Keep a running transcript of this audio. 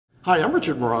Hi, I'm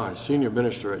Richard Maraj, Senior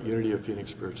Minister at Unity of Phoenix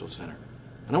Spiritual Center,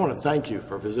 and I want to thank you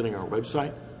for visiting our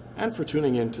website and for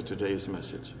tuning in to today's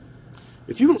message.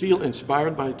 If you feel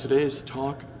inspired by today's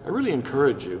talk, I really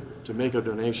encourage you to make a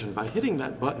donation by hitting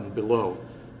that button below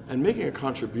and making a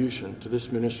contribution to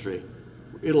this ministry.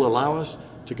 It'll allow us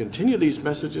to continue these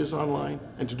messages online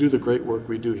and to do the great work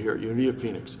we do here at Unity of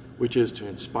Phoenix, which is to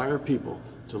inspire people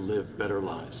to live better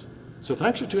lives. So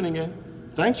thanks for tuning in,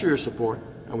 thanks for your support,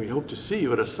 and we hope to see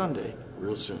you at a Sunday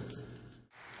real soon.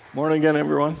 Morning again,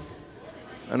 everyone.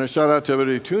 And a shout out to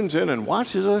everybody who tunes in and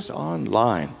watches us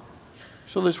online.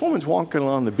 So this woman's walking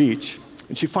along the beach,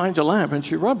 and she finds a lamp, and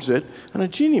she rubs it, and a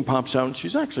genie pops out, and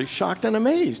she's actually shocked and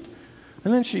amazed.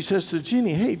 And then she says to the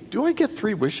genie, "Hey, do I get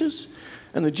 3 wishes?"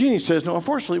 And the genie says, "No,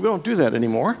 unfortunately, we don't do that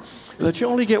anymore. That you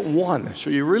only get 1. So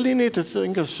you really need to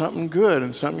think of something good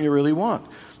and something you really want."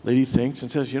 Lady thinks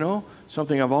and says, "You know,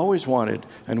 something I've always wanted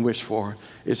and wished for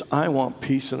is I want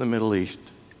peace in the Middle East.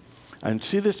 And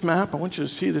see this map? I want you to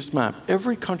see this map.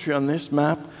 Every country on this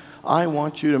map, I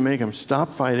want you to make them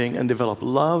stop fighting and develop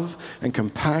love and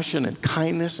compassion and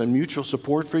kindness and mutual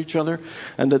support for each other,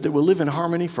 and that they will live in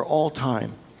harmony for all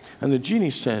time." And the genie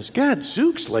says,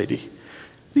 "Gadzooks, lady.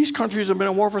 These countries have been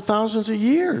at war for thousands of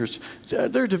years.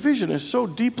 Their division is so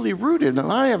deeply rooted,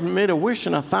 and I haven't made a wish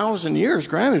in 1,000 years,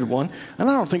 granted one, and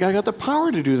I don't think I got the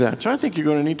power to do that. So I think you're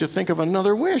going to need to think of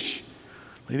another wish."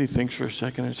 Lady thinks for a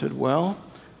second and said, "Well,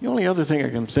 the only other thing I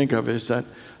can think of is that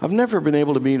I've never been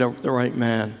able to meet the right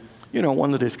man. You know,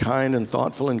 one that is kind and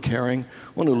thoughtful and caring,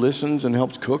 one who listens and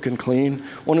helps cook and clean,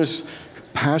 one who's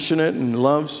passionate and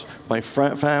loves my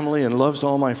family and loves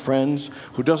all my friends,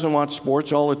 who doesn't watch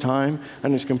sports all the time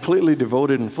and is completely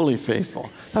devoted and fully faithful.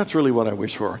 That's really what I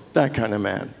wish for, that kind of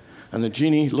man." And the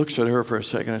genie looks at her for a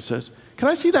second and says, "Can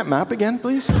I see that map again,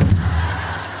 please?"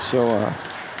 So,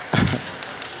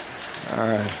 all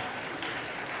right.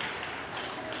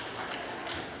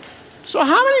 So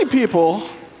how many people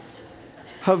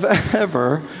have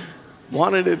ever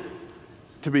wanted it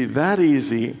to be that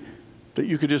easy that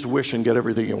you could just wish and get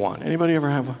everything you want? Anybody ever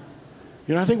have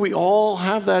I think we all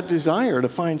have that desire to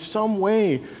find some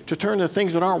way to turn the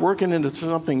things that aren't working into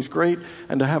something great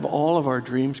and to have all of our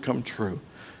dreams come true.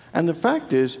 And the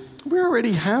fact is, we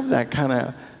already have that kind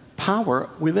of power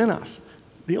within us.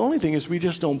 The only thing is we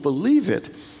just don't believe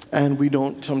it, and we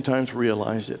don't sometimes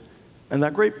realize it. And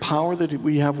that great power that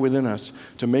we have within us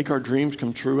to make our dreams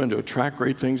come true and to attract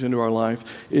great things into our life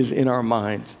is in our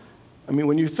minds. I mean,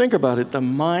 when you think about it, the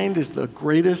mind is the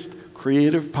greatest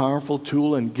creative, powerful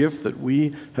tool and gift that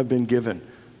we have been given,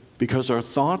 because our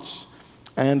thoughts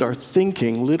and our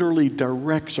thinking literally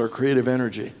directs our creative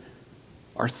energy.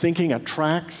 Our thinking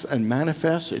attracts and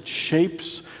manifests, it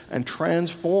shapes and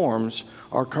transforms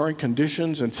our current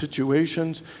conditions and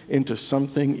situations into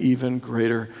something even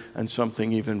greater and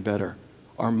something even better.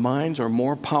 Our minds are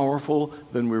more powerful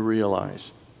than we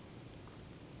realize.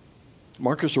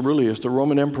 Marcus Aurelius, the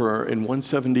Roman emperor in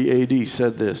 170 AD,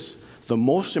 said this: "The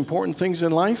most important things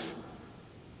in life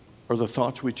are the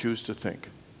thoughts we choose to think."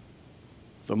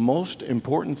 The most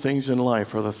important things in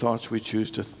life are the thoughts we choose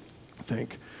to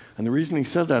think. And the reason he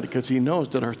said that is because he knows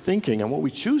that our thinking and what we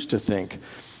choose to think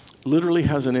literally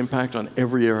has an impact on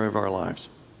every area of our lives,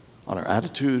 on our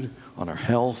attitude, on our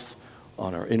health,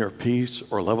 on our inner peace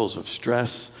or levels of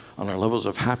stress, on our levels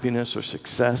of happiness or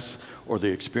success, or the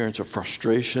experience of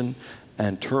frustration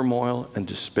and turmoil and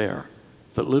despair.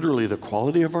 That literally the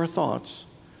quality of our thoughts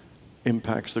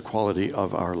impacts the quality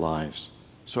of our lives.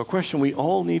 So a question we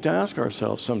all need to ask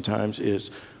ourselves sometimes is,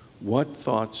 what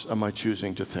thoughts am I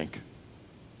choosing to think?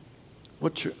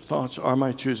 What thoughts am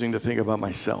I choosing to think about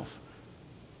myself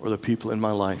or the people in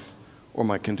my life or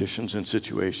my conditions and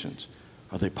situations?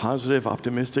 Are they positive,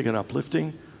 optimistic, and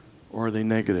uplifting, or are they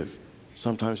negative,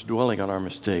 sometimes dwelling on our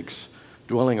mistakes,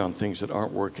 dwelling on things that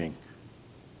aren't working?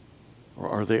 Or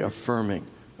are they affirming,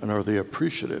 and are they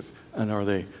appreciative, and are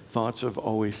they thoughts of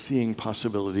always seeing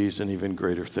possibilities and even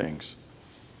greater things?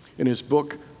 In his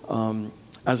book,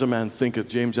 As a Man Thinketh,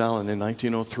 James Allen in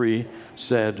 1903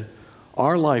 said,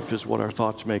 "Our life is what our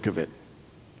thoughts make of it.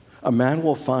 A man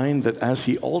will find that as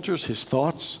he alters his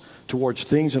thoughts towards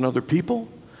things and other people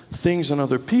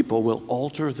will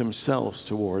alter themselves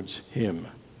towards him."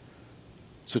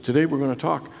 So today we're going to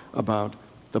talk about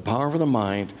the power of the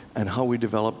mind and how we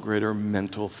develop greater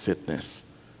mental fitness.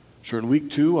 So in week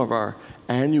 2 of our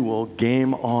annual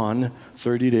Game On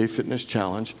 30-Day Fitness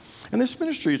Challenge, and this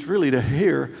ministry is really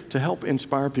to help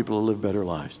inspire people to live better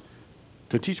lives,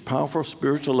 to teach powerful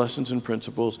spiritual lessons and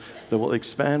principles that will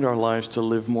expand our lives to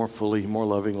live more fully, more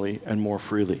lovingly, and more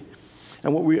freely.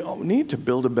 And what we need to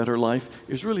build a better life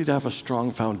is really to have a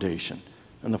strong foundation.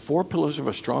 And the 4 pillars of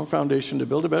a strong foundation to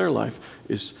build a better life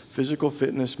is physical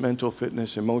fitness, mental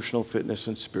fitness, emotional fitness,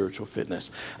 and spiritual fitness.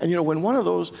 And when one of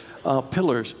those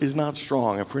pillars is not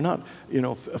strong, if we're not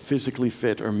physically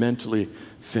fit or mentally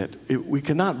fit, we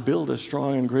cannot build a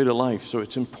strong and greater life. So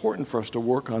it's important for us to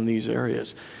work on these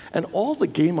areas. And all the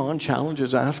Game On Challenge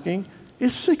is asking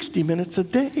is 60 minutes a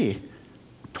day.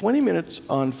 20 minutes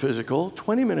on physical,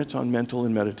 20 minutes on mental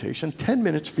and meditation, 10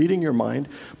 minutes feeding your mind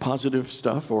positive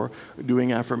stuff or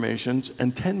doing affirmations,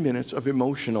 and 10 minutes of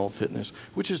emotional fitness,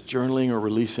 which is journaling or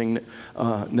releasing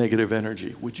negative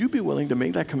energy. Would you be willing to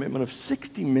make that commitment of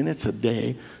 60 minutes a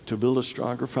day to build a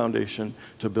stronger foundation,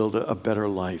 to build a better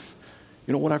life?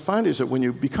 What I find is that when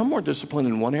you become more disciplined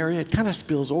in one area, it kind of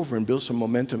spills over and builds some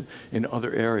momentum in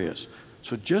other areas.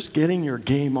 So just getting your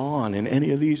game on in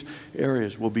any of these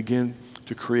areas will begin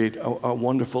to create a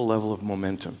wonderful level of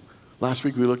momentum. Last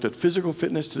week we looked at physical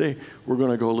fitness. Today we're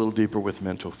going to go a little deeper with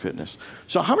mental fitness.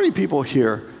 So how many people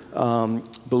here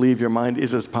believe your mind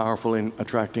is as powerful in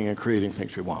attracting and creating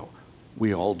things we want?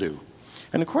 We all do.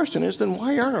 And the question is, then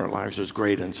why aren't our lives as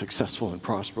great and successful and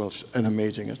prosperous and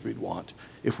amazing as we'd want?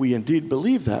 If we indeed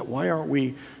believe that, why aren't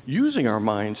we using our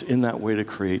minds in that way to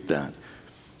create that?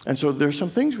 And so there's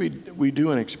some things we do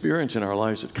and experience in our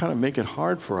lives that kind of make it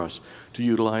hard for us to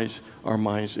utilize our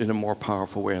minds in a more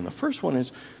powerful way. And the first one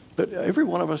is that every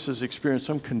one of us has experienced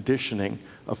some conditioning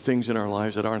of things in our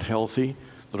lives that aren't healthy,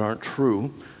 that aren't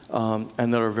true,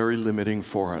 and that are very limiting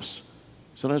for us.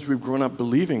 Sometimes we've grown up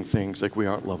believing things like we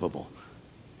aren't lovable,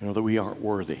 that we aren't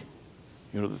worthy,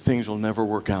 that things will never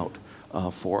work out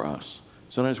for us.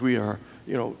 Sometimes we are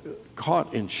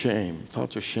caught in shame,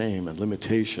 thoughts of shame and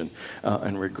limitation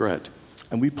and regret.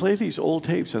 And we play these old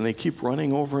tapes and they keep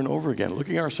running over and over again,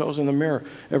 looking at ourselves in the mirror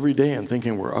every day and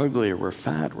thinking we're ugly or we're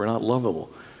fat, we're not lovable.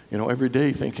 Every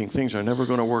day thinking things are never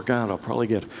going to work out, I'll probably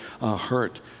get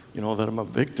hurt, that I'm a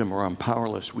victim or I'm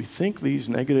powerless. We think these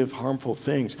negative, harmful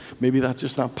things, maybe that's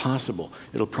just not possible.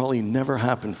 It'll probably never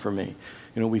happen for me.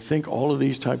 We think all of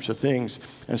these types of things,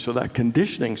 and so that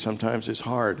conditioning sometimes is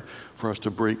hard for us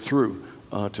to break through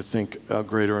to think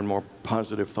greater and more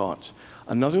positive thoughts.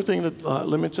 Another thing that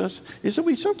limits us is that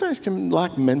we sometimes can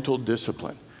lack mental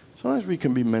discipline. Sometimes we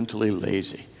can be mentally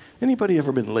lazy. Anybody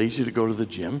ever been lazy to go to the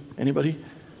gym? Anybody?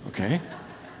 Okay.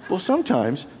 Well,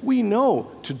 sometimes we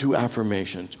know to do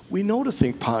affirmations. We know to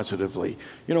think positively.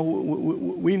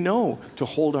 We know to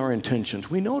hold our intentions.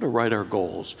 We know to write our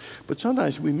goals. But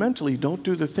sometimes we mentally don't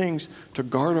do the things to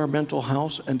guard our mental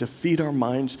house and to feed our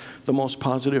minds the most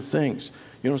positive things.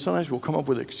 Sometimes we'll come up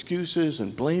with excuses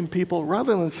and blame people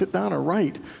rather than sit down and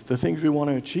write the things we want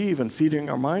to achieve and feeding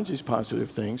our minds these positive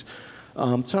things.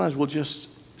 Sometimes we'll just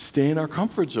stay in our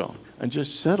comfort zone and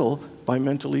just settle by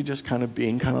mentally just kind of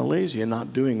being kind of lazy and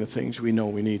not doing the things we know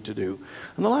we need to do.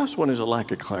 And the last one is a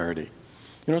lack of clarity.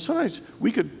 Sometimes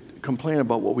we could complain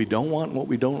about what we don't want and what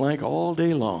we don't like all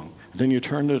day long. Then you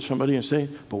turn to somebody and say,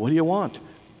 but what do you want?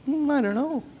 I don't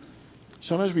know.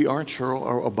 Sometimes we aren't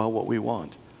sure about what we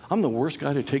want. I'm the worst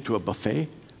guy to take to a buffet.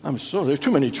 There's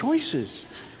too many choices.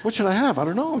 What should I have? I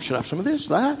don't know. Should I have some of this,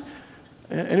 that?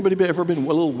 Anybody ever been a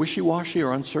little wishy-washy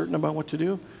or uncertain about what to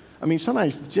do?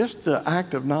 Sometimes just the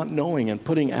act of not knowing and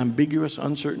putting ambiguous,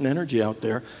 uncertain energy out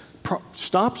there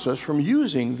stops us from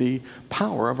using the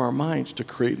power of our minds to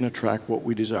create and attract what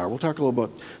we desire. We'll talk a little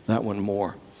about that one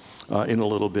more in a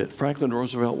little bit. Franklin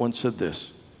Roosevelt once said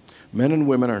this: men and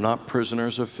women are not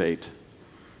prisoners of fate,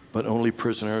 but only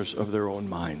prisoners of their own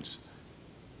minds.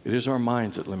 It is our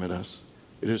minds that limit us.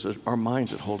 It is our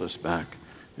minds that hold us back.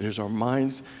 It is our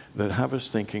minds that have us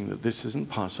thinking that this isn't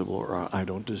possible, or I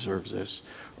don't deserve this,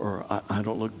 or I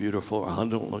don't look beautiful, or I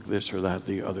don't look this or that,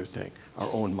 the other thing, our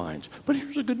own minds. But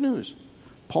here's the good news.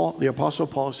 The Apostle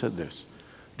Paul said this: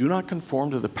 do not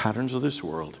conform to the patterns of this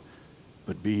world,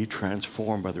 but be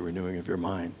transformed by the renewing of your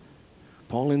mind.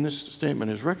 Paul in this statement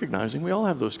is recognizing we all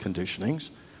have those conditionings.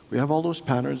 We have all those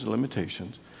patterns and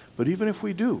limitations. But even if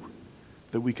we do,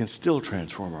 that we can still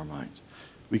transform our minds.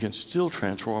 We can still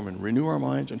transform and renew our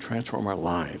minds and transform our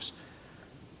lives.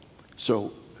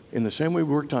 So in the same way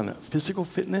we worked on physical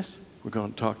fitness, we're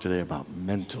going to talk today about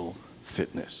mental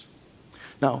fitness.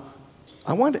 Now,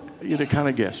 I want you to kind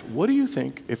of guess. What do you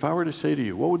think, if I were to say to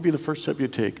you, what would be the first step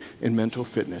you'd take in mental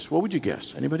fitness? What would you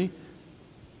guess? Anybody?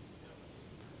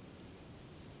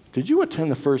 Did you attend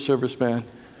the first service, man?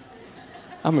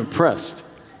 I'm impressed.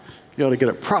 You ought to get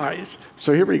a prize.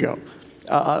 So here we go.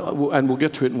 And we'll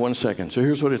get to it in 1 second. So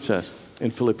here's what it says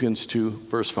in Philippians 2,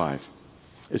 verse 5.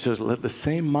 It says, let the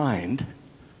same mind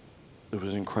that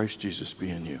was in Christ Jesus be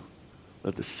in you.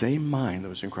 Let the same mind that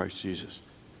was in Christ Jesus.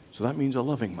 So that means a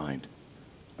loving mind,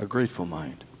 a grateful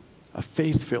mind, a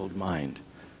faith-filled mind,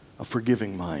 a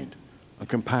forgiving mind, a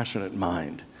compassionate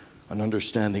mind, an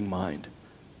understanding mind.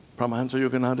 Paramahansa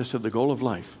Yogananda said the goal of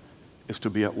life is to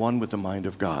be at one with the mind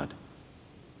of God,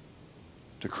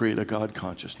 to create a God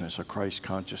consciousness, a Christ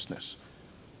consciousness,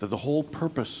 that the whole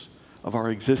purpose of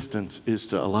our existence is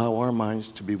to allow our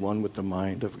minds to be one with the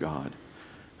mind of God.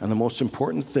 And the most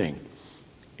important thing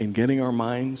in getting our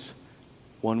minds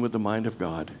one with the mind of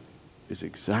God is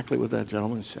exactly what that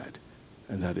gentleman said,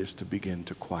 and that is to begin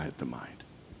to quiet the mind.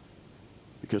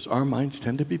 Because our minds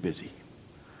tend to be busy.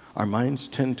 Our minds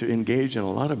tend to engage in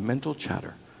a lot of mental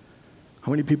chatter.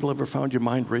 How many people ever found your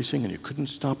mind racing and you couldn't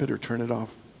stop it or turn it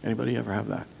off? Anybody ever have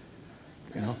that?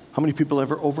 You know? How many people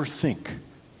ever overthink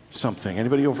something?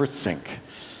 Anybody overthink?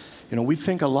 You know, we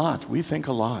think a lot. We think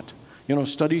a lot. You know,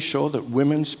 studies show that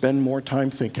women spend more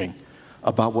time thinking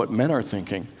about what men are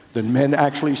thinking than men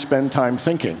actually spend time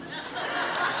thinking.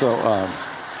 So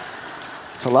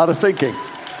it's a lot of thinking.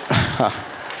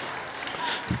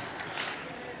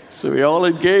 So we all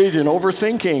engage in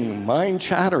overthinking, mind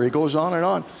chatter. It goes on and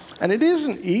on. And it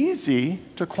isn't easy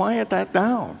to quiet that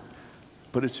down,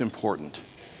 but it's important.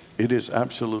 It is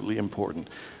absolutely important.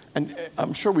 And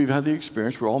I'm sure we've had the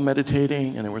experience, we're all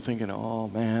meditating, and then we're thinking, oh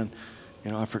man,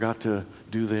 you know, I forgot to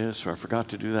do this, or I forgot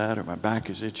to do that, or my back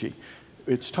is itchy.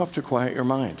 It's tough to quiet your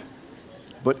mind.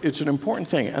 But it's an important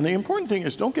thing. And the important thing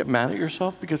is don't get mad at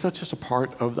yourself, because that's just a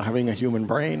part of having a human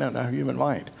brain and a human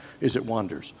mind, is it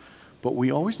wanders. But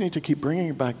we always need to keep bringing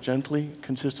it back gently,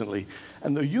 consistently.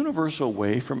 And the universal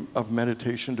way of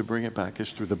meditation to bring it back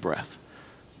is through the breath.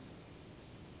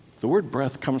 The word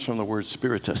breath comes from the word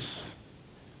spiritus.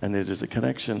 And it is a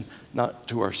connection not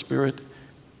to our spirit.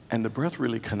 And the breath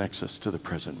really connects us to the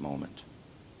present moment.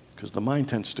 Because the mind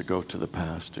tends to go to the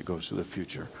past, it goes to the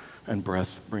future. And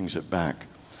breath brings it back.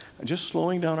 And just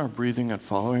slowing down our breathing and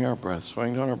following our breath,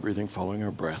 slowing down our breathing, following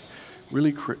our breath,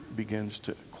 really begins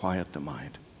to quiet the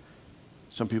mind.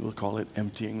 Some people call it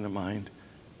emptying the mind,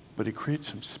 but it creates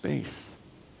some space.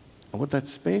 And what that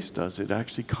space does, it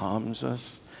actually calms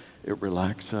us, it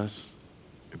relaxes us,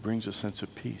 it brings a sense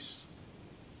of peace.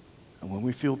 And when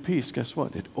we feel peace, guess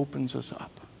what? It opens us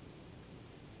up.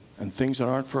 And things that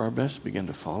aren't for our best begin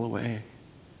to fall away.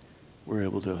 We're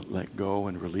able to let go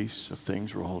and release of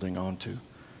things we're holding on to.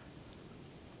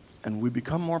 And we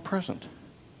become more present.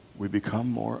 We become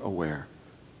more aware.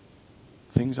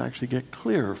 Things actually get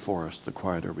clearer for us the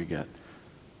quieter we get.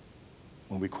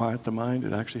 When we quiet the mind,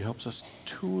 it actually helps us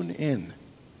tune in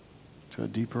to a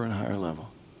deeper and higher level.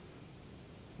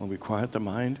 When we quiet the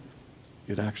mind,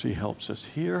 it actually helps us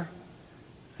hear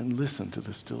and listen to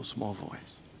the still small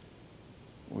voice.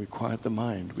 When we quiet the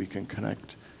mind, we can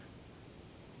connect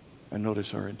and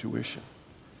notice our intuition,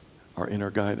 our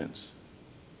inner guidance.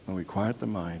 When we quiet the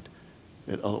mind,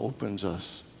 it opens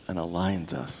us and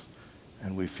aligns us,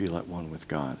 and we feel at one with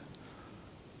God.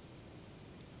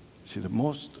 See, the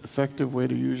most effective way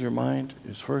to use your mind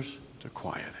is first to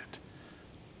quiet it.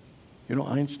 You know,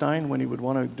 Einstein, when he would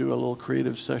want to do a little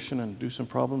creative session and do some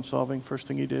problem solving, first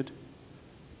thing he did,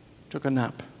 took a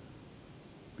nap.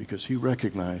 Because he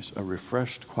recognized a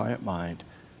refreshed, quiet mind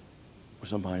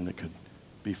was a mind that could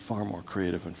be far more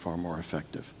creative and far more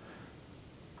effective.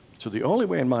 So the only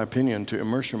way, in my opinion, to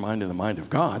immerse your mind in the mind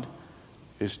of God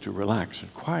is to relax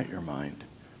and quiet your mind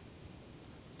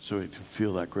so you can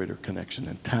feel that greater connection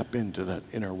and tap into that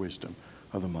inner wisdom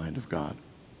of the mind of God.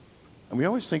 And we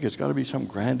always think it's got to be some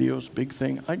grandiose, big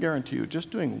thing. I guarantee you,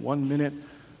 just doing 1 minute,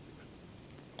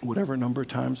 whatever number of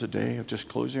times a day, of just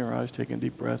closing your eyes, taking a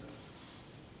deep breath,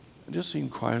 and just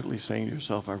quietly saying to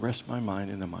yourself, I rest my mind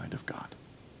in the mind of God.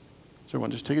 So everyone,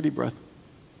 just take a deep breath.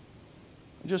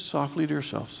 And just softly to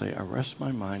yourself say, I rest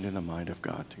my mind in the mind of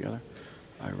God. Together.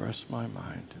 I rest my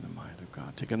mind in the mind of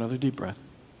God. Take another deep breath.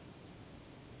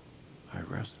 I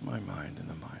rest my mind in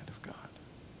the mind of God.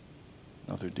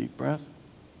 Another deep breath.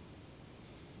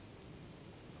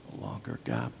 A longer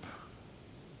gap.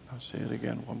 I'll say it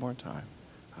again one more time.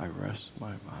 I rest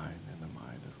my mind in the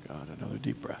mind of God. Another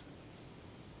deep breath.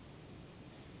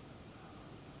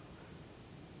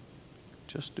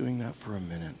 Just doing that for a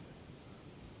minute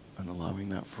and allowing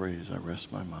that phrase, I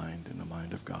rest my mind in the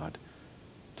mind of God,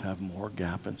 to have more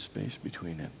gap and space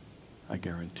between it, I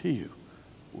guarantee you,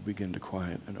 will begin to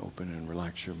quiet and open and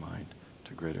relax your mind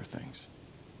to greater things.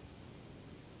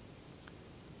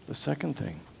 The second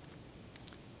thing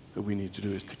that we need to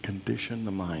do is to condition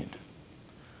the mind.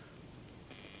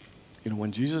 You know,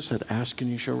 when Jesus said, ask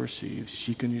and you shall receive,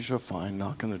 seek and you shall find,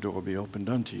 knock and the door will be opened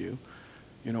unto you,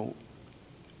 you know,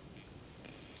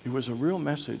 it was a real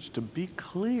message to be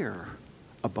clear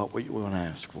about what you want to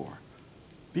ask for.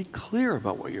 Be clear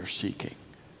about what you're seeking.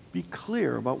 Be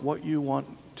clear about what you want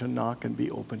to knock and be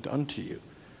opened unto you.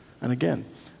 And again,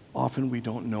 often we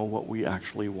don't know what we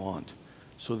actually want.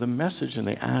 So the message in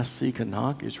the ask, seek, and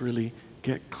knock is really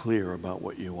get clear about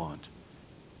what you want.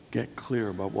 Get clear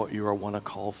about what you want to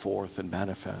call forth and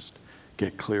manifest.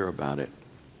 Get clear about it.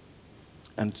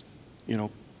 And,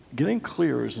 getting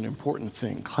clear is an important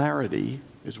thing. Clarity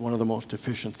is one of the most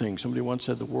efficient things. Somebody once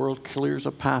said the world clears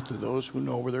a path to those who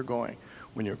know where they're going.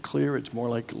 When you're clear, it's more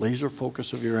like laser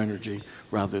focus of your energy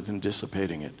rather than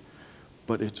dissipating it.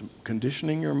 But it's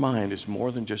conditioning your mind is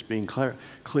more than just being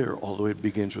clear, although it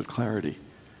begins with clarity.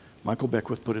 Michael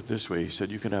Beckwith put it this way. He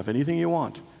said, you can have anything you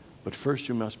want, but first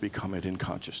you must become it in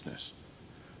consciousness.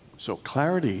 So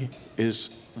clarity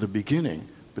is the beginning,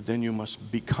 but then you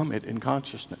must become it in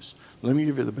consciousness. Let me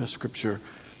give you the best scripture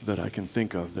that I can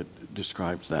think of that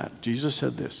describes that. Jesus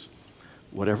said this,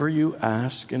 whatever you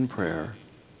ask in prayer,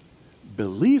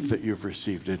 believe that you've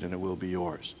received it and it will be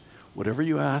yours. Whatever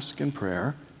you ask in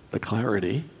prayer, the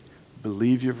clarity,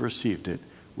 believe you've received it,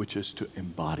 which is to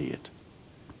embody it.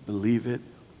 Believe it,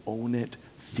 own it,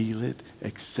 feel it,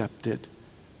 accept it,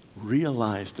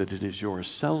 realize that it is yours,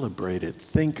 celebrate it,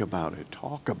 think about it,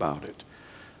 talk about it,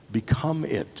 become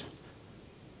it.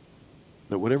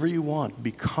 That whatever you want,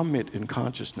 become it in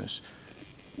consciousness.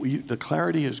 The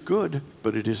clarity is good,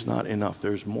 but it is not enough.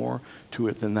 There's more to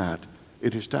it than that.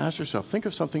 It is to ask yourself, think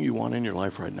of something you want in your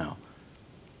life right now.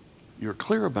 You're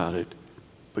clear about it,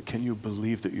 but can you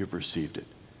believe that you've received it?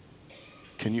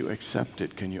 Can you accept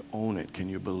it? Can you own it? Can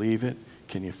you believe it?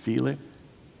 Can you feel it?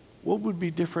 What would be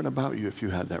different about you if you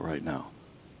had that right now?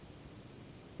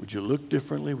 Would you look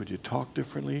differently? Would you talk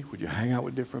differently? Would you hang out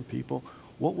with different people?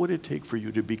 What would it take for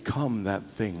you to become that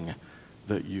thing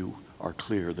that you are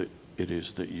clear that it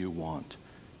is that you want?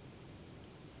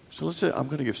 So let's say, I'm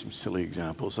going to give some silly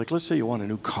examples. Like let's say you want a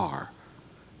new car.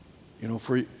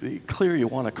 For clear you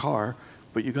want a car,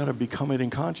 but you got to become it in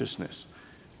consciousness.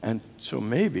 And so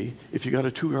maybe if you got a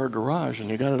 2-car garage and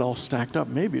you got it all stacked up,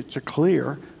 maybe it's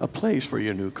a place for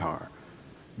your new car.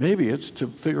 Maybe it's to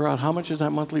figure out how much is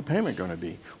that monthly payment going to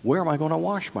be? Where am I going to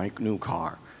wash my new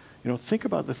car? Think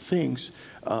about the things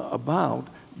about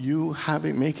you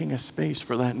making a space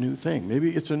for that new thing.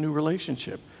 Maybe it's a new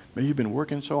relationship. Maybe you've been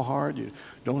working so hard, you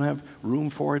don't have room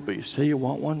for it, but you say you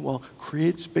want one. Well,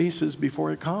 create spaces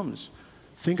before it comes.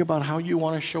 Think about how you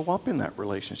want to show up in that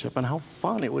relationship and how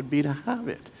fun it would be to have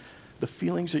it. The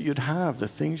feelings that you'd have, the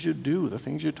things you'd do, the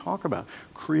things you talk about.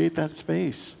 Create that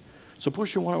space.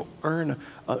 Suppose you want to earn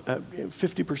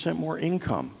 50% more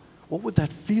income. What would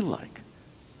that feel like?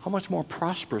 How much more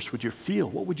prosperous would you feel?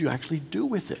 What would you actually do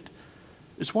with it?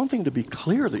 It's one thing to be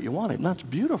clear that you want it, and that's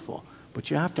beautiful. But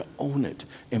you have to own it,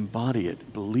 embody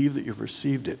it, believe that you've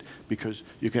received it, because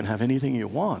you can have anything you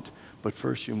want, but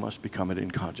first you must become it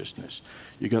in consciousness.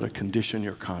 You got to condition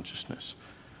your consciousness.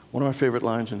 One of my favorite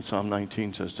lines in Psalm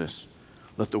 19 says this,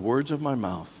 let the words of my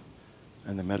mouth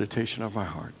and the meditation of my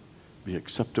heart be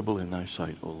acceptable in thy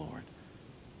sight, O Lord.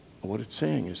 And what it's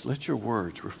saying is let your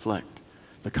words reflect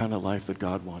the kind of life that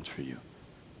God wants for you,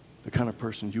 the kind of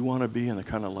person you want to be and the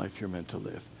kind of life you're meant to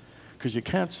live. Because you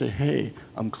can't say, hey,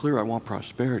 I'm clear I want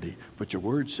prosperity, but your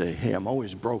words say, hey, I'm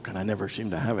always broke and I never seem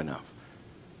to have enough.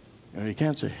 You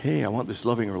can't say, hey, I want this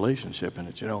loving relationship, and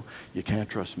it's, you can't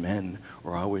trust men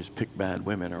or I always pick bad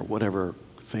women or whatever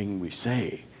thing we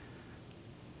say.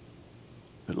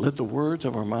 But let the words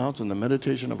of our mouths and the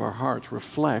meditation of our hearts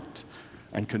reflect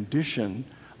and condition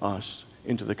us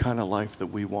into the kind of life that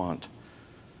we want,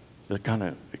 the kind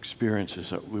of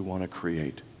experiences that we want to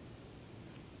create.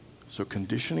 So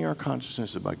conditioning our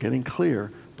consciousness is about getting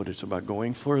clear, but it's about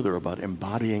going further, about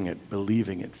embodying it,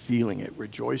 believing it, feeling it,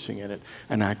 rejoicing in it,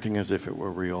 and acting as if it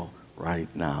were real right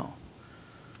now.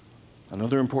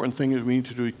 Another important thing that we need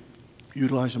to do,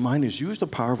 utilize the mind, is use the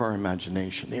power of our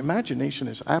imagination. The imagination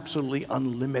is absolutely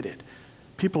unlimited.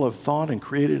 People have thought and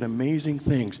created amazing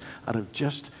things out of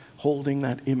just holding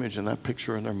that image and that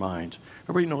picture in their minds.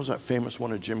 Everybody knows that famous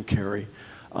one of Jim Carrey.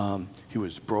 He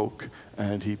was broke,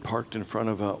 and he parked in front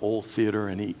of an old theater,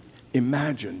 and he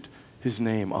imagined his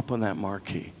name up on that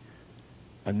marquee.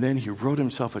 And then he wrote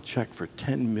himself a check for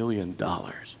 $10 million.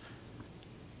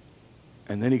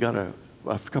 And then he got a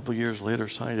couple of years later,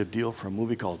 signed a deal for a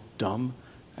movie called Dumb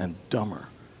and Dumber.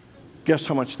 Guess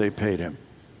how much they paid him?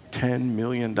 $10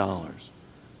 million.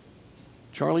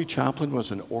 Charlie Chaplin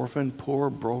was an orphan, poor,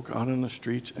 broke, out on the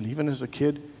streets, and even as a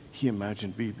kid, he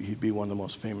imagined he'd be one of the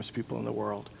most famous people in the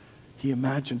world. He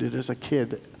imagined it as a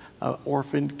kid, an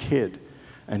orphaned kid,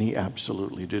 and he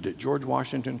absolutely did it. George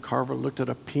Washington Carver looked at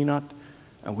a peanut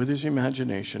and with his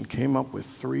imagination came up with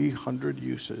 300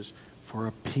 uses for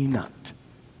a peanut.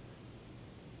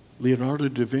 Leonardo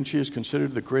da Vinci is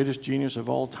considered the greatest genius of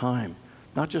all time.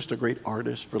 not just a great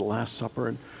artist for the Last Supper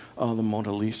and the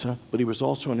Mona Lisa, but he was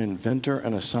also an inventor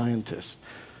and a scientist.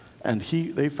 And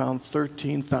they found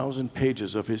 13,000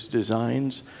 pages of his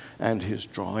designs and his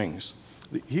drawings.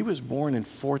 He was born in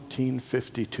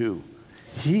 1452.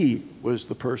 He was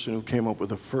the person who came up with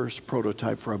the first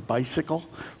prototype for a bicycle,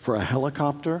 for a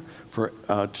helicopter, for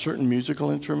certain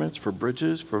musical instruments, for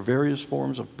bridges, for various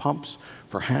forms of pumps,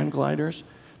 for hand gliders,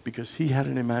 because he had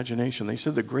an imagination. They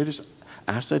said the greatest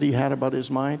asset he had about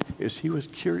his mind is he was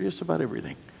curious about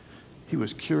everything. He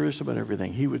was curious about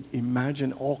everything. He would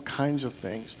imagine all kinds of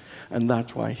things, and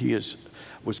that's why he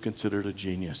was considered a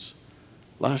genius.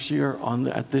 Last year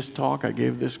at this talk, I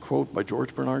gave this quote by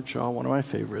George Bernard Shaw, one of my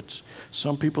favorites.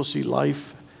 Some people see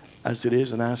life as it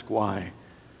is and ask why,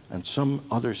 and some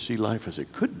others see life as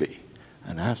it could be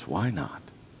and ask why not.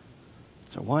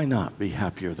 So why not be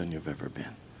happier than you've ever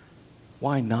been?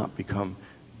 Why not become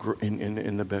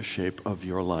in the best shape of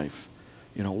your life?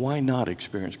 Why not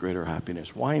experience greater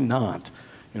happiness? Why not,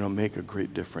 make a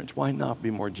great difference? Why not be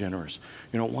more generous?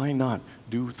 Why not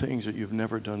do things that you've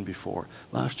never done before?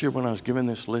 Last year when I was given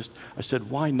this list, I said,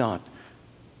 why not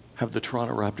have the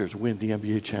Toronto Raptors win the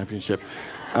NBA championship?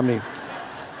 I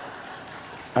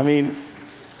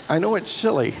know it's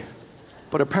silly,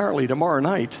 but apparently tomorrow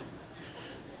night,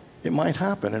 it might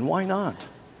happen, and why not?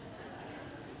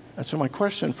 And so my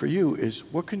question for you is,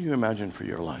 what can you imagine for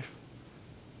your life?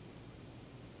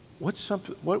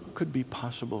 What could be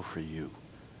possible for you?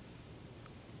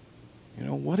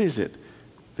 What is it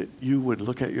that you would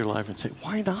look at your life and say,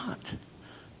 why not?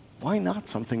 Why not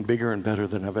something bigger and better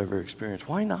than I've ever experienced?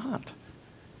 Why not?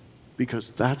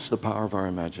 Because that's the power of our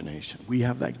imagination. We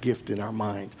have that gift in our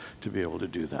mind to be able to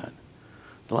do that.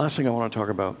 The last thing I want to talk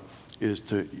about is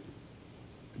to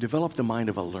develop the mind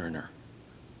of a learner.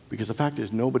 Because the fact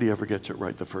is, nobody ever gets it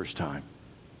right the first time.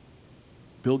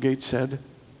 Bill Gates said,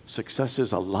 success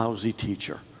is a lousy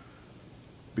teacher.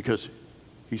 Because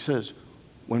he says,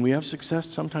 when we have success,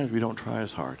 sometimes we don't try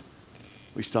as hard.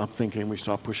 We stop thinking, we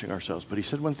stop pushing ourselves. But he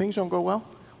said, when things don't go well,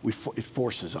 it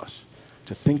forces us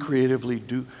to think creatively,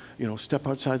 step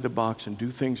outside the box and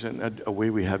do things in a way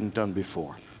we hadn't done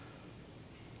before.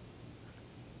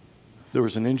 There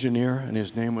was an engineer, and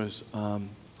his name was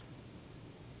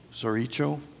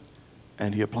Soricho,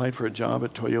 and he applied for a job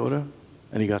at Toyota,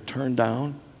 and he got turned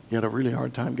down. He had a really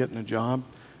hard time getting a job,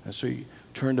 and so he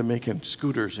turned to making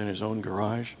scooters in his own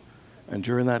garage. And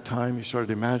during that time, he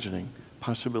started imagining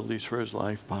possibilities for his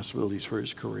life, possibilities for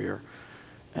his career.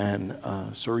 And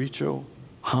Soricho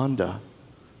Honda,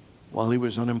 while he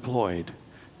was unemployed,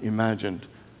 imagined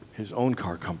his own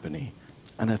car company,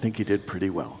 and I think he did pretty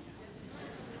well.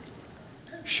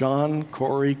 Sean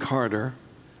Corey Carter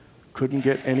couldn't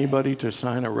get anybody to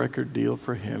sign a record deal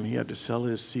for him. He had to sell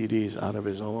his CDs out of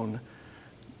his own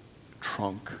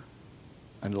trunk.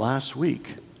 And last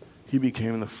week, he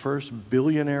became the first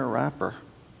billionaire rapper.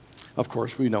 Of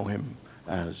course, we know him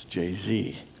as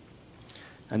Jay-Z.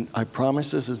 And I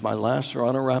promise this is my last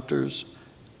Toronto Raptors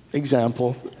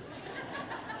example.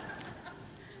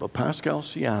 But Pascal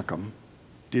Siakam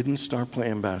didn't start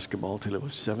playing basketball till he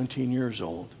was 17 years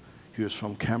old. He was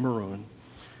from Cameroon.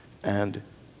 And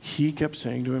he kept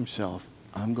saying to himself,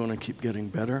 I'm going to keep getting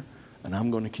better, and I'm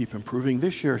going to keep improving.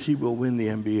 This year, he will win the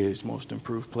NBA's most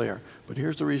improved player. But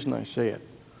here's the reason I say it.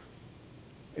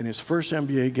 In his first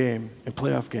NBA game, a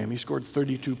playoff game, he scored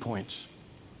 32 points,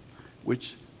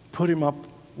 which put him up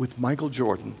with Michael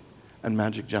Jordan and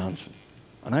Magic Johnson.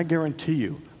 And I guarantee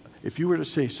you, if you were to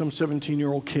say some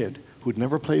 17-year-old kid who'd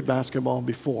never played basketball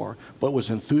before, but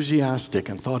was enthusiastic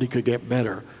and thought he could get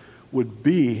better, would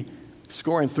be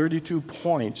scoring 32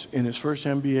 points in his first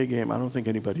NBA game, I don't think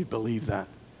anybody believed that.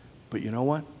 But you know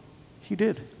what? He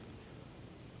did.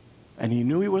 And he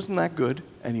knew he wasn't that good,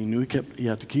 and he knew he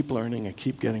had to keep learning and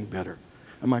keep getting better.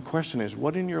 And my question is,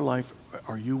 what in your life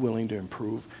are you willing to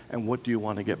improve, and what do you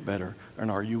want to get better?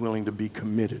 And are you willing to be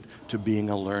committed to being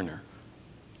a learner,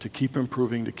 to keep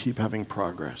improving, to keep having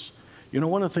progress?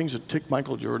 One of the things that ticked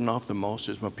Michael Jordan off the most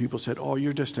is when people said, oh,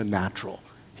 you're just a natural.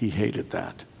 He hated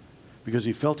that because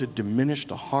he felt it diminished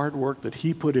the hard work that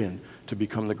he put in to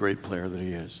become the great player that he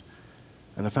is.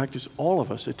 And the fact is, all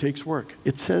of us, it takes work.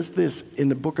 It says this in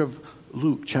the book of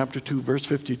Luke, chapter 2, verse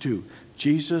 52.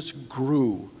 Jesus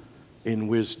grew in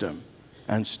wisdom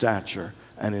and stature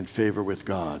and in favor with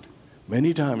God.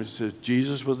 Many times it says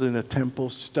Jesus was in a temple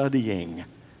studying.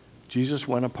 Jesus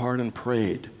went apart and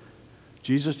prayed.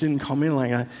 Jesus didn't come in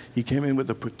like that. He came in with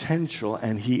the potential,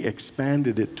 and he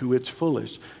expanded it to its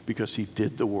fullest because he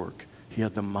did the work. He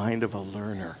had the mind of a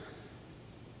learner.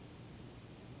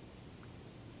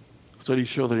 Studies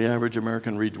show that the average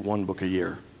American reads one book a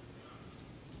year.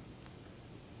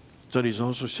 Studies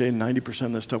also say 90%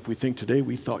 of the stuff we think today,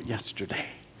 we thought yesterday.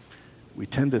 We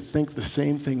tend to think the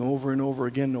same thing over and over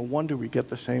again. No wonder we get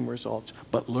the same results.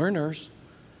 But learners,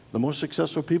 the most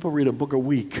successful people, read a book a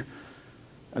week.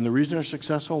 And the reason they're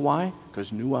successful, why?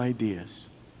 Because new ideas.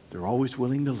 They're always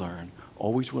willing to learn,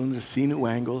 always willing to see new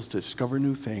angles, to discover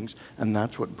new things, and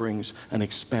that's what brings an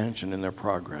expansion in their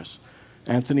progress.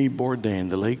 Anthony Bourdain,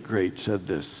 the late great, said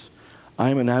this: if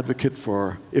I'm an advocate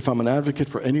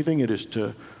for anything, it is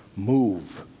to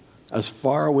move as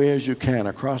far away as you can,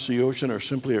 across the ocean or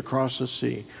simply across the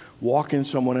sea. Walk in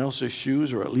someone else's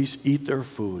shoes or at least eat their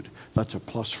food. That's a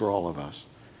plus for all of us.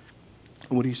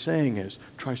 And what he's saying is,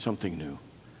 try something new.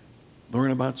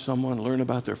 Learn about someone, learn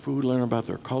about their food, learn about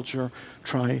their culture.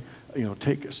 Try,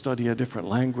 study a different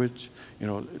language.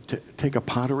 Take a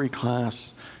pottery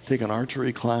class, take an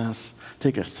archery class,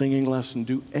 take a singing lesson,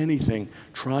 do anything.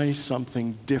 Try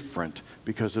something different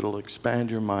because it'll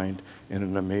expand your mind in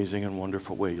an amazing and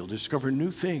wonderful way. You'll discover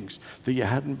new things that you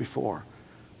hadn't before.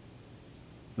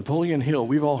 Napoleon Hill,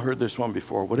 we've all heard this one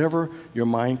before. Whatever your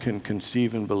mind can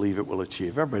conceive and believe, it will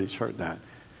achieve. Everybody's heard that.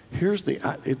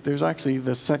 There's actually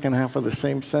the second half of the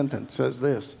same sentence says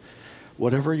this: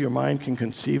 whatever your mind can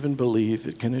conceive and believe,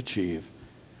 it can achieve,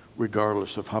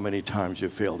 regardless of how many times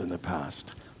you've failed in the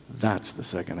past. That's the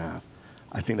second half.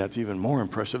 I think that's even more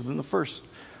impressive than the first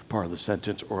part of the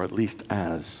sentence, or at least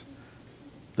that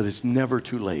it's never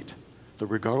too late. That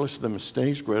regardless of the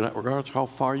mistakes, regardless of how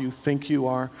far you think you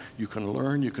are, you can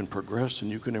learn, you can progress, and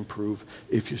you can improve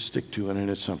if you stick to it and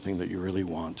it's something that you really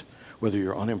want. Whether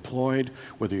you're unemployed,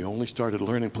 whether you only started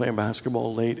playing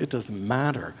basketball late, it doesn't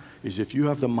matter. Is if you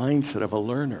have the mindset of a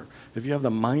learner, if you have the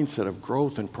mindset of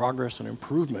growth and progress and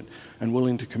improvement and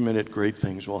willing to commit it, great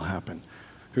things will happen.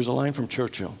 Here's a line from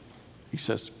Churchill. He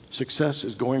says, success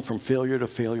is going from failure to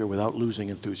failure without losing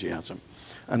enthusiasm.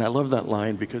 And I love that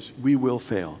line because we will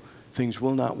fail. Things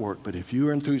will not work, but if you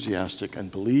are enthusiastic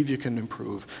and believe you can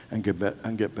improve and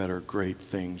get better, great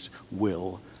things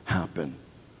will happen.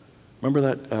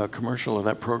 Remember that commercial or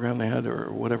that program they had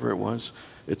or whatever it was?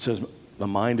 It says, the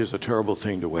mind is a terrible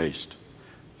thing to waste.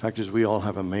 The fact is, we all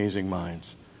have amazing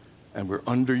minds, and we're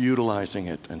underutilizing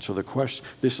it. And so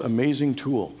this amazing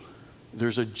tool,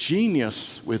 there's a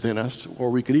genius within us, or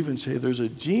we could even say there's a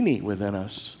genie within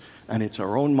us, and it's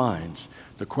our own minds.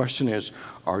 The question is,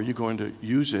 are you going to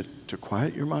use it to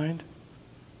quiet your mind,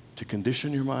 to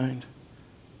condition your mind,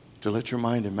 to let your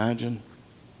mind imagine,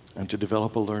 and to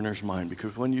develop a learner's mind?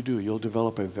 Because when you do, you'll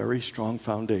develop a very strong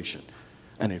foundation.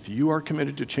 And if you are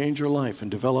committed to change your life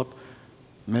and develop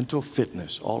mental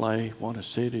fitness, all I want to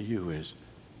say to you is,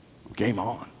 game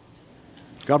on.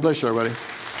 God bless you, everybody.